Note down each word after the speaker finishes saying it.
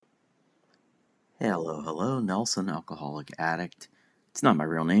Hello, hello, Nelson, alcoholic addict. It's not my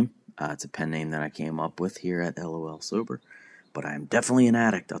real name. It's a pen name that I came up with here at LOL Sober. But I'm definitely an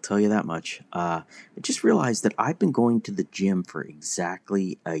addict, I'll tell you that much. I just realized that I've been going to the gym for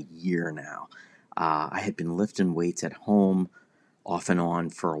exactly a year now. I had been lifting weights at home off and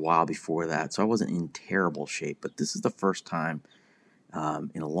on for a while before that, so I wasn't in terrible shape. But this is the first time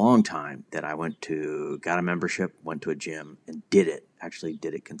in a long time that I got a membership, went to a gym, and actually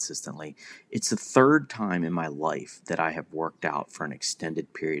did it consistently. It's the third time in my life that I have worked out for an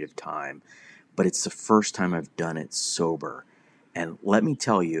extended period of time, but it's the first time I've done it sober. And let me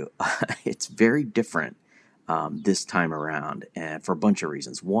tell you, it's very different this time around, and for a bunch of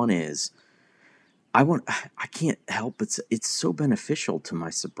reasons. One is, I can't help it's so beneficial to my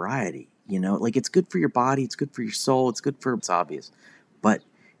sobriety. Like it's good for your body, it's good for your soul, it's obvious. But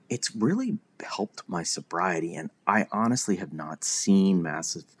it's really helped my sobriety, and I honestly have not seen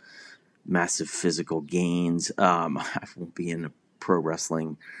massive physical gains. I won't be in pro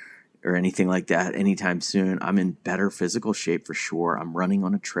wrestling or anything like that anytime soon. I'm in better physical shape for sure. I'm running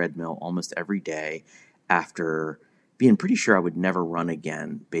on a treadmill almost every day after being pretty sure I would never run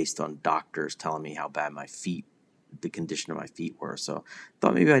again based on doctors telling me how bad the condition of my feet were. So I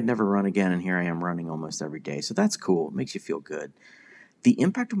thought maybe I'd never run again, and here I am running almost every day. So that's cool. It makes you feel good. The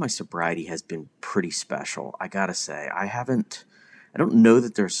impact of my sobriety has been pretty special, I gotta say. I don't know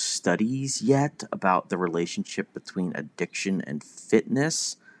that there's studies yet about the relationship between addiction and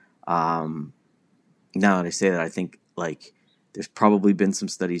fitness. Now that I say that, I think there's probably been some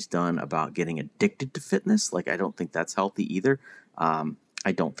studies done about getting addicted to fitness. I don't think that's healthy either.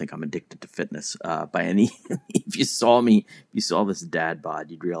 I don't think I'm addicted to fitness by any. If you saw this dad bod,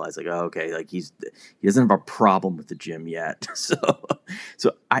 you'd realize okay, he doesn't have a problem with the gym yet.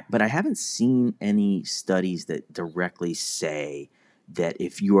 But I haven't seen any studies that directly say that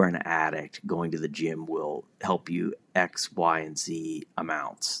if you are an addict, going to the gym will help you X, Y, and Z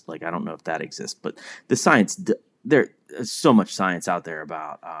amounts. I don't know if that exists, but the science, there's so much science out there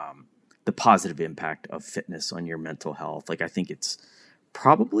about the positive impact of fitness on your mental health. I think it's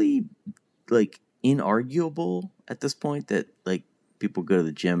probably inarguable at this point that people go to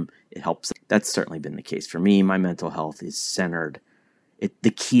the gym, it helps. That's certainly been the case for me. My mental health is centered.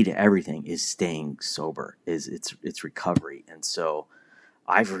 The key to everything is staying sober, it's recovery. And so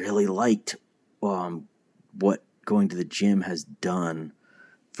I've really liked what going to the gym has done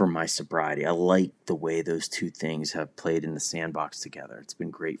for my sobriety. I like the way those two things have played in the sandbox together. It's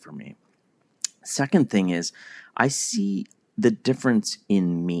been great for me. Second thing is, I see the difference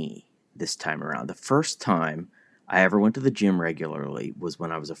in me this time around. The first time I ever went to the gym regularly was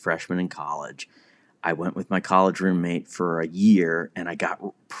when I was a freshman in college. I went with my college roommate for a year, and I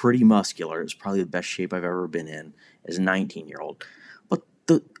got pretty muscular. It was probably the best shape I've ever been in as a 19-year-old. But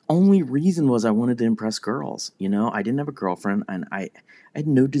the only reason was I wanted to impress girls. I didn't have a girlfriend, and I had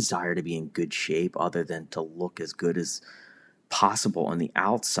no desire to be in good shape other than to look as good as possible on the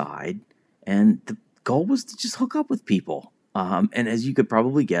outside. And the goal was to just hook up with people. And as you could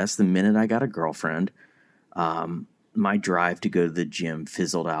probably guess, the minute I got a girlfriend, my drive to go to the gym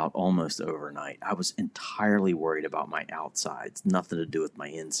fizzled out almost overnight. I was entirely worried about my outsides, nothing to do with my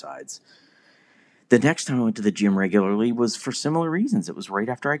insides. The next time I went to the gym regularly was for similar reasons. It was right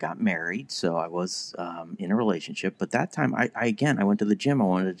after I got married, so I was in a relationship. But that time, I went to the gym. I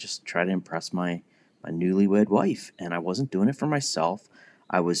wanted to just try to impress my newlywed wife, and I wasn't doing it for myself.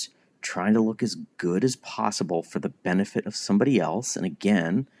 I was trying to look as good as possible for the benefit of somebody else. And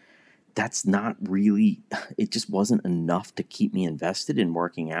again, that's not really, it just wasn't enough to keep me invested in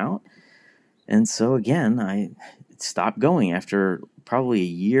working out. And so again, I stopped going after probably a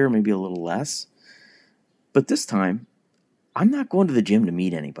year, maybe a little less. But this time, I'm not going to the gym to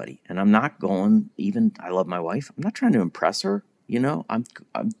meet anybody. And I'm not going, I love my wife, I'm not trying to impress her. I'm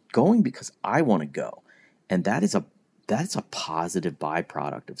going because I want to go. And that's a positive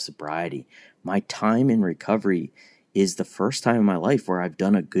byproduct of sobriety. My time in recovery is the first time in my life where I've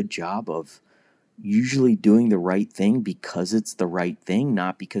done a good job of usually doing the right thing because it's the right thing,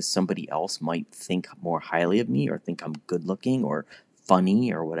 not because somebody else might think more highly of me or think I'm good looking or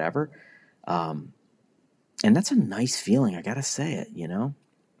funny or whatever. And that's a nice feeling, I gotta say it,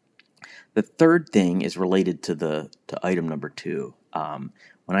 The third thing is related to item number 2. When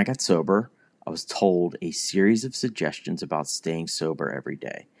I got sober, I was told a series of suggestions about staying sober every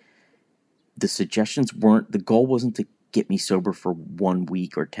day. The goal wasn't to get me sober for 1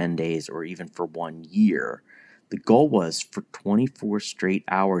 week or 10 days or even for 1 year. The goal was for 24 straight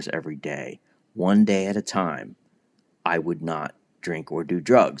hours every day, 1 day at a time, I would not drink or do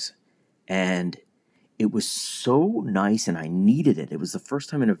drugs. And it was so nice, and I needed it. It was the first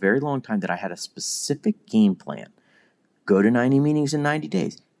time in a very long time that I had a specific game plan. Go to 90 meetings in 90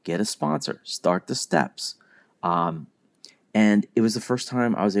 days, get a sponsor, start the steps. And it was the first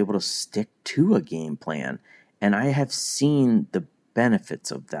time I was able to stick to a game plan. And I have seen the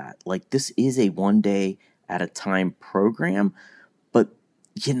benefits of that. Like, this is a one day at a time program, but,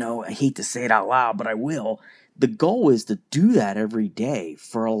 I hate to say it out loud, but I will. The goal is to do that every day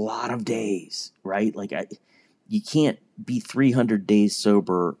for a lot of days, right? Like, you can't be 300 days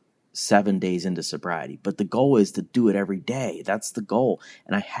sober 7 days into sobriety, but the goal is to do it every day. That's the goal.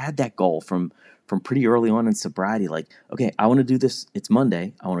 And I had that goal from pretty early on in sobriety. Like, okay, I want to do this. It's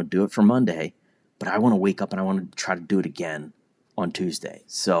Monday. I want to do it for Monday, but I want to wake up and I want to try to do it again on Tuesday.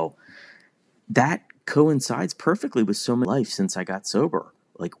 So that coincides perfectly with so much life since I got sober,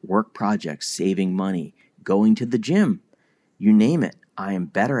 like work projects, saving money, going to the gym, you name it. I am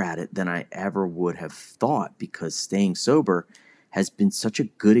better at it than I ever would have thought, because staying sober has been such a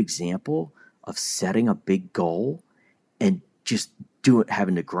good example of setting a big goal and just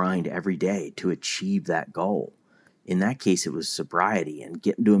having to grind every day to achieve that goal. In that case, it was sobriety and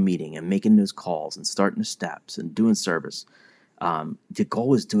getting to a meeting and making those calls and starting the steps and doing service. The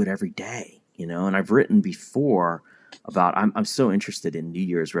goal is do it every day, and I've written before about, I'm so interested in New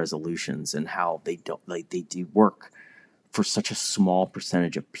Year's resolutions and how they do work for such a small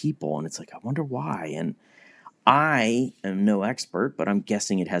percentage of people. And it's like, I wonder why. And I am no expert, but I'm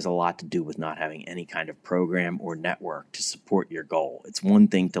guessing it has a lot to do with not having any kind of program or network to support your goal. It's one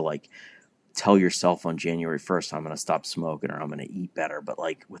thing to tell yourself on January 1st, I'm going to stop smoking or I'm going to eat better. But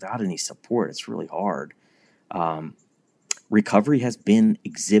without any support, it's really hard. Recovery has been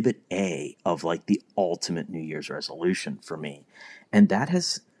exhibit A of the ultimate New Year's resolution for me. And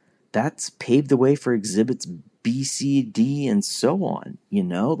that's paved the way for exhibits B, C, D, and so on.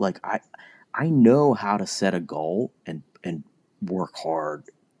 I know how to set a goal and work hard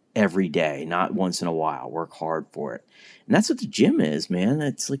every day, not once in a while. Work hard for it. And that's what the gym is, man.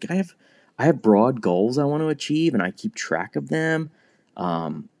 It's like I have broad goals I want to achieve, and I keep track of them.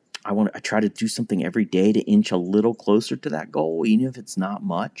 I try to do something every day to inch a little closer to that goal, even if it's not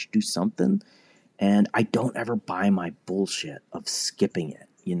much. Do something. And I don't ever buy my bullshit of skipping it.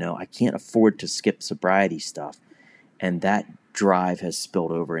 I can't afford to skip sobriety stuff. And that drive has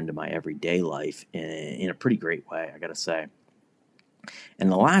spilled over into my everyday life in a pretty great way, I got to say.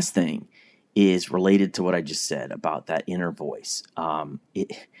 And the last thing is related to what I just said about that inner voice.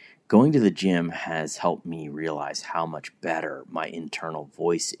 Going to the gym has helped me realize how much better my internal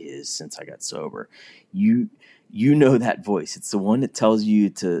voice is since I got sober. You know that voice. It's the one that tells you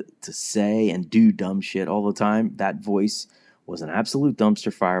to say and do dumb shit all the time. That voice was an absolute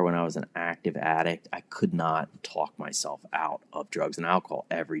dumpster fire when I was an active addict. I could not talk myself out of drugs and alcohol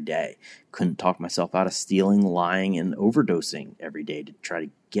every day. Couldn't talk myself out of stealing, lying, and overdosing every day to try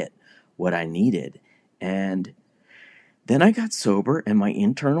to get what I needed. And then I got sober, and my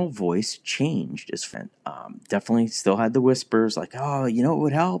internal voice changed. Definitely still had the whispers like, oh, it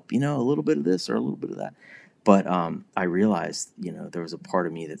would help, a little bit of this or a little bit of that. But I realized, there was a part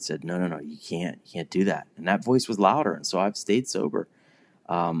of me that said, no, you can't do that. And that voice was louder, and so I've stayed sober.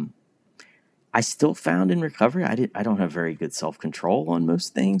 I still found in recovery, I don't have very good self-control on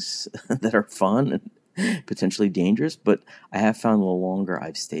most things that are fun and potentially dangerous, but I have found the longer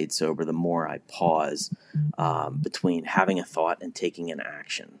I've stayed sober, the more I pause between having a thought and taking an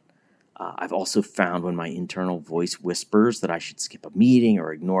action. I've also found when my internal voice whispers that I should skip a meeting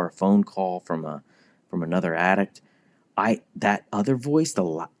or ignore a phone call from another addict, that other voice, that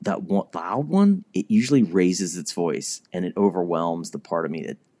loud one, it usually raises its voice and it overwhelms the part of me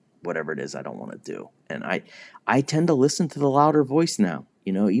that whatever it is I don't want to do. And I tend to listen to the louder voice now.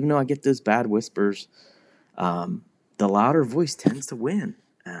 Even though I get those bad whispers, the louder voice tends to win.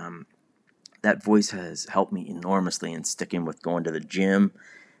 That voice has helped me enormously in sticking with going to the gym,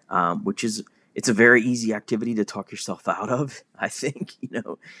 it's a very easy activity to talk yourself out of, I think,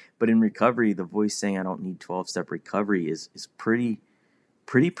 but in recovery, the voice saying I don't need 12-step recovery is pretty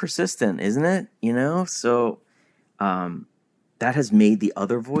persistent, isn't it? So that has made the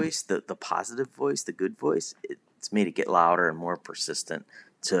other voice, the positive voice, the good voice, it's made it get louder and more persistent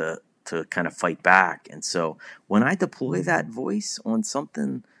to kind of fight back. And so when I deploy that voice on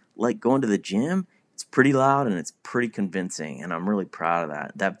something like going to the gym, it's pretty loud and it's pretty convincing, and I'm really proud of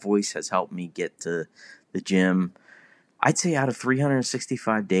that. That voice has helped me get to the gym. I'd say out of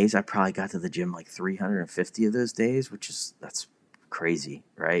 365 days, I probably got to the gym 350 of those days, that's crazy,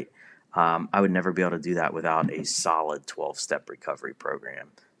 right? I would never be able to do that without a solid 12-step recovery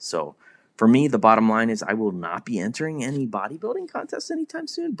program. So for me, the bottom line is I will not be entering any bodybuilding contests anytime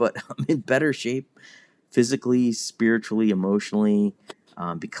soon, but I'm in better shape physically, spiritually, emotionally,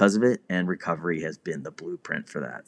 because of it, and recovery has been the blueprint for that.